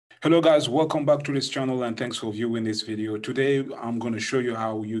Hello guys, welcome back to this channel and thanks for viewing this video. Today I'm going to show you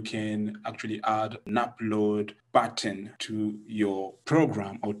how you can actually add an upload button to your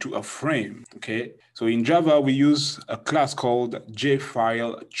program or to a frame. Okay, so in Java we use a class called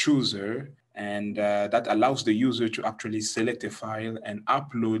JFileChooser, and that allows the user to actually select a file and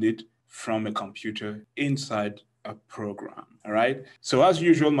upload it from a computer inside a program. All right, so as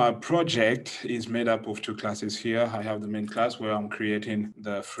usual, my project is made up of two classes here. I have the main class where I'm creating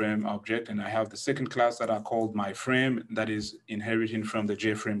the frame object, and I have the second class that I called my frame, that is inheriting from the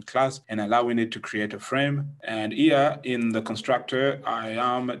JFrame class and allowing it to create a frame. And here in the constructor, I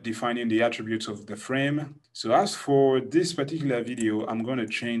am defining the attributes of the frame. So as for this particular video, I'm going to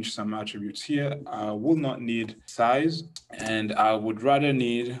change some attributes here. I will not need size, and I would rather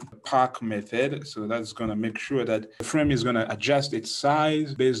need a pack method. So that's going to make sure that the frame is going to adjust its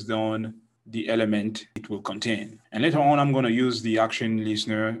size based on the element it will contain. And later on, I'm going to use the action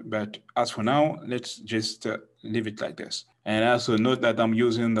listener. But as for now, let's just leave it like this. And also note that I'm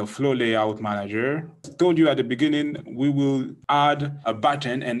using the flow layout manager. I told you at the beginning, we will add a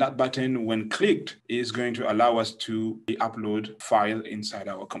button, and that button, when clicked, is going to allow us to upload file inside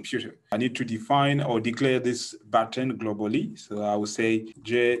our computer. I need to define or declare this button globally. So I will say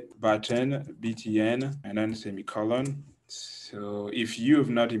JButton btn and then semicolon. So if you have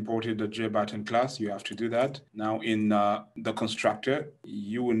not imported the JButton class, you have to do that. Now in the constructor,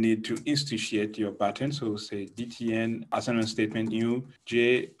 you will need to instantiate your button. So say btn assignment statement new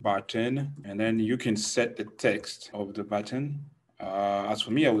JButton, and then you can set the text of the button. As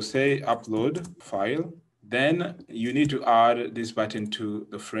for me, I will say upload file. Then you need to add this button to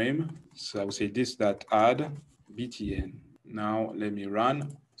the frame. So I will say this.add btn. Now let me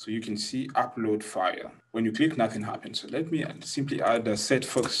run. So you can see upload file. When you click, nothing happens. So let me simply add a set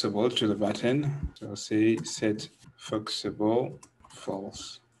flexible to the button. So I'll say set flexible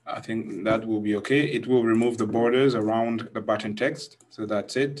false. I think that will be okay. It will remove the borders around the button text. So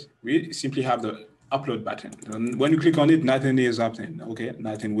that's it. We simply have the upload button. And when you click on it, nothing is happening. Okay,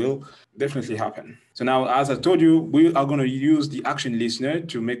 nothing will definitely happen. So now, as I told you, we are going to use the action listener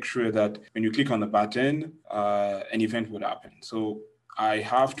to make sure that when you click on the button, an event would happen. So I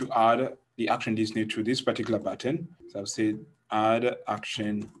have to add the action listener to this particular button. So I'll say add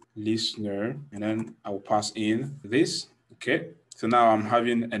action listener, and then I will pass in this. Okay. So now I'm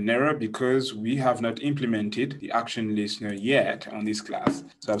having an error because we have not implemented the action listener yet on this class.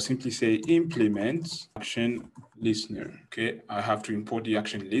 So I'll simply say implement action listener. Okay. I have to import the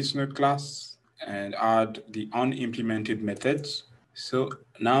action listener class and add the unimplemented methods. So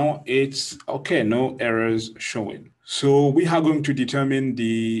now it's okay, no errors showing. So we are going to determine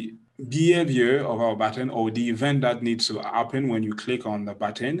the behavior of our button, or the event that needs to happen when you click on the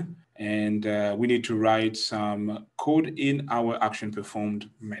button. And we need to write some code in our action performed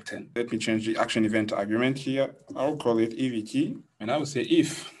method. Let me change the action event argument here. I'll call it EVT. And I will say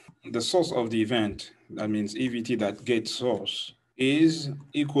if the source of the event, that means EVT.getSource, is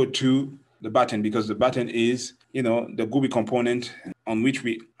equal to the button, because the button is, the GUI component on which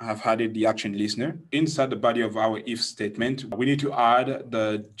we have added the action listener. Inside the body of our if statement, we need to add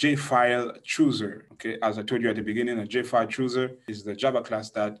the JFileChooser. Okay, as I told you at the beginning, a JFileChooser is the Java class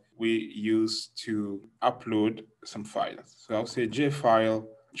that we use to upload some files. So I'll say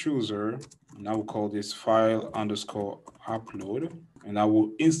JFileChooser, and I will call this file_upload. And I will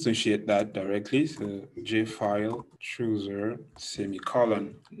instantiate that directly. So JFileChooser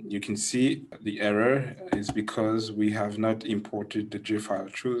semicolon. You can see the error is because we have not imported the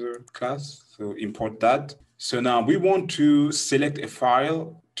JFileChooser class. So import that. So now we want to select a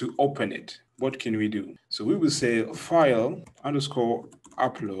file to open it. What can we do? So we will say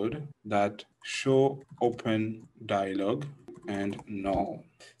file_upload that show open dialog and null.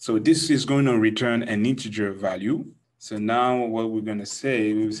 So this is going to return an integer value. So now what we're going to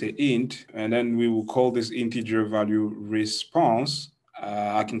say, we will say int, and then we will call this integer value response.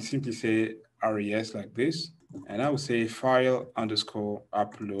 I can simply say res like this, and I will say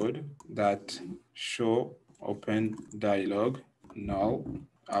file_upload that show open dialog null.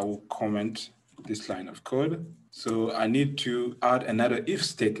 I will comment this line of code. So I need to add another if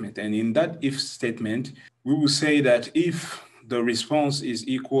statement, and in that if statement, we will say that if the response is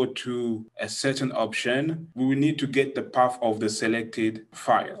equal to a certain option, we will need to get the path of the selected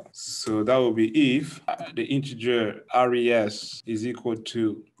file. So that will be if the integer res is equal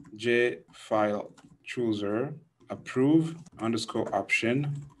to JFileChooser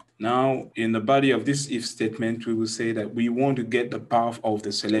approve_option. Now, in the body of this if statement, we will say that we want to get the path of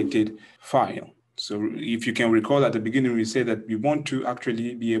the selected file. So if you can recall at the beginning, we said that we want to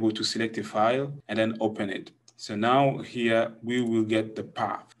actually be able to select a file and then open it. So now here we will get the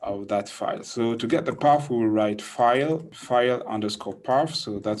path of that file. So to get the path, we will write file underscore path.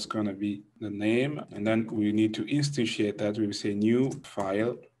 So that's going to be the name. And then we need to instantiate that. We will say new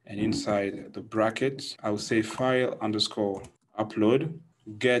file. And inside the brackets, I will say file underscore upload,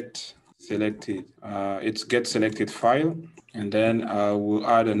 get selected. It's get selected file. And then we'll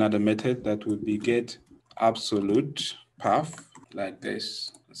add another method that would be get absolute path, like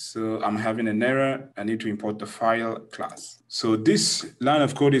this. So I'm having an error. I need to import the file class. So this line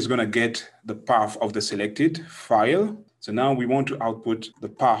of code is going to get the path of the selected file. So now we want to output the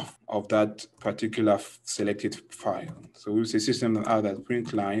path of that particular selected file. So we'll say system.out that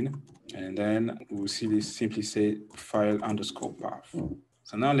print line, and then we'll simply say file underscore path.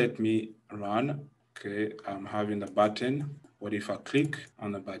 So now let me run. Okay, I'm having the button. What if I click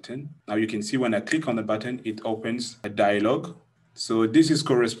on the button? Now you can see when I click on the button, it opens a dialog. So this is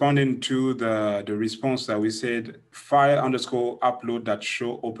corresponding to the response that we said file underscore upload that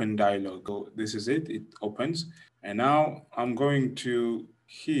show open dialog. So this is it, it opens. And now I'm going to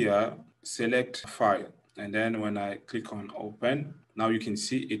here select file. And then when I click on open, now you can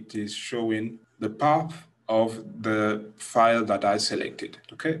see it is showing the path of the file that I selected.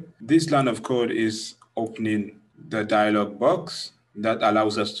 Okay. This line of code is opening the dialog box that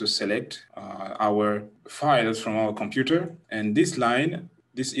allows us to select our files from our computer. And this line,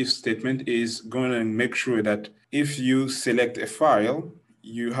 this if statement is going to make sure that if you select a file,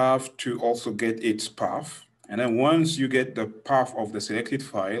 you have to also get its path. And then once you get the path of the selected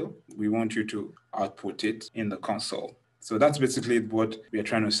file, we want you to output it in the console. So that's basically what we are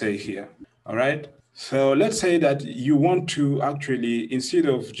trying to say here. All right. So let's say that you want to actually, instead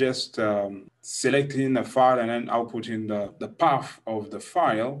of just selecting a file and then outputting the path of the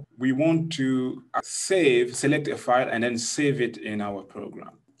file, we want to select a file and then save it in our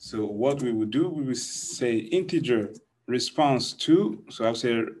program. So what we will do, we will say integer response to, so I'll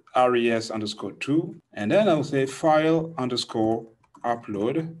say res underscore to, and then I'll say file underscore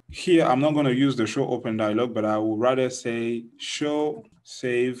upload. Here, I'm not going to use the show open dialog, but I will rather say show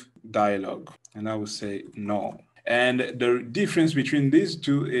save dialog, and I will say no. And the difference between these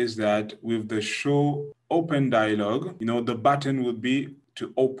two is that with the show open dialog, the button will be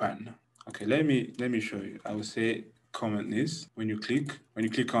to open. Okay, let me show you. I will say comment this. When you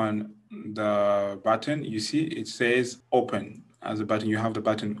click on the button, you see it says open. As a button, you have the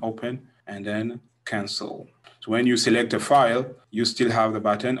button open and then cancel. So when you select a file, you still have the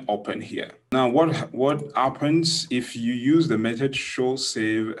button open here. Now, what happens if you use the method show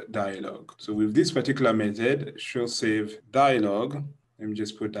save dialog? So with this particular method, show save dialog, let me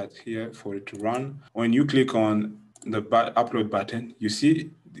just put that here for it to run. When you click on the upload button, you see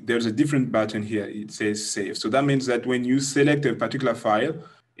there's a different button here. It says save. So that means that when you select a particular file,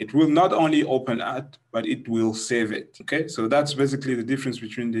 it will not only open it, but it will save it. Okay, so that's basically the difference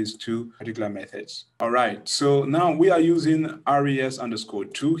between these two particular methods. All right, so now we are using res underscore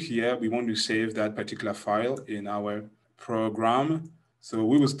to here. We want to save that particular file in our program. So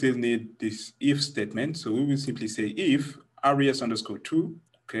we will still need this if statement. So we will simply say if res underscore to,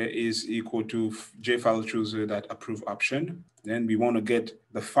 okay, is equal to JFileChooser that approve option. Then we want to get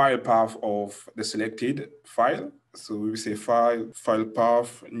the file path of the selected file. So we will say file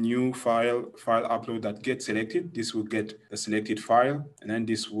path, new file upload that gets selected. This will get the selected file, and then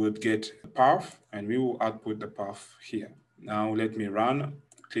this would get the path, and we will output the path here. Now let me run,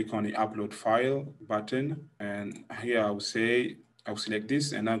 click on the upload file button, and here I'll select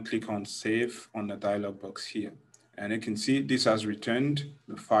this and then click on save on the dialog box here. And you can see this has returned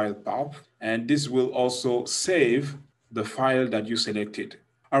the file path, and this will also save the file that you selected.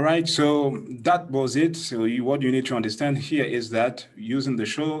 All right, so that was it. So what you need to understand here is that using the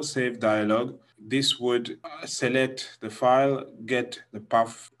show save dialog, this would select the file, get the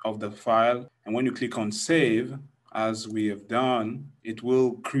path of the file, and when you click on save, as we have done, it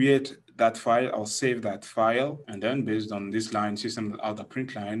will create that file or save that file, and then based on this line system.out the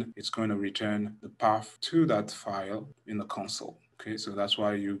print line, it's going to return the path to that file in the console. Okay, so that's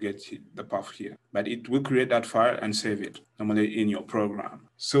why you get the path here. But it will create that file and save it normally in your program.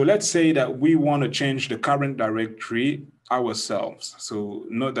 So let's say that we want to change the current directory ourselves. So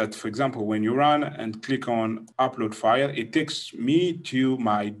note that, for example, when you run and click on upload file, it takes me to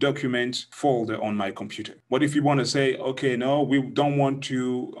my documents folder on my computer. What if you want to say, okay, no, we don't want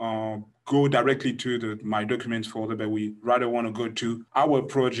to go directly to my documents folder, but we rather want to go to our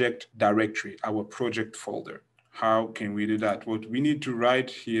project directory, our project folder. How can we do that? What we need to write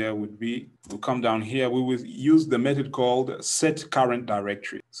here would be, we'll come down here, we will use the method called set current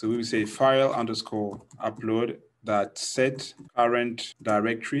directory. So we will say file underscore upload that set current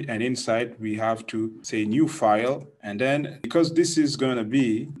directory, and inside we have to say new file. And then because this is going to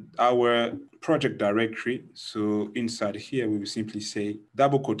be our project directory, so inside here we will simply say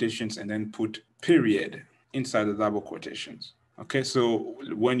double quotations and then put period inside the double quotations. Okay, so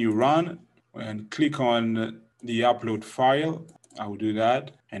when you run and click on the upload file, I will do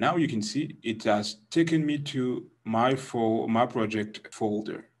that. And now you can see it has taken me to my project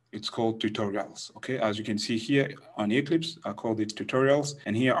folder. It's called tutorials. Okay, as you can see here on Eclipse, I called it tutorials.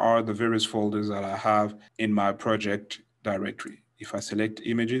 And here are the various folders that I have in my project directory. If I select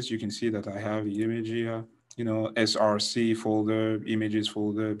images, you can see that I have the image here, SRC folder, images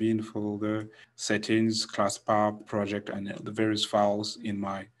folder, bin folder, settings, class path, project, and the various files in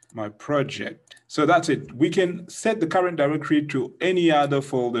my project. So that's it. We can set the current directory to any other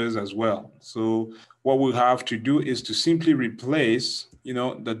folders as well. So what we'll have to do is to simply replace,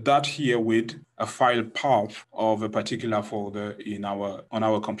 the dot here with a file path of a particular folder on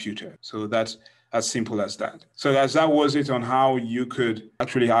our computer. So that's as simple as that. So that was it on how you could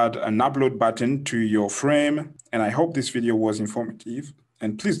actually add an upload button to your frame. And I hope this video was informative.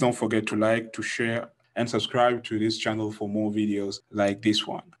 And please don't forget to like, to share, and subscribe to this channel for more videos like this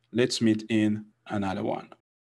one. Let's meet in another one.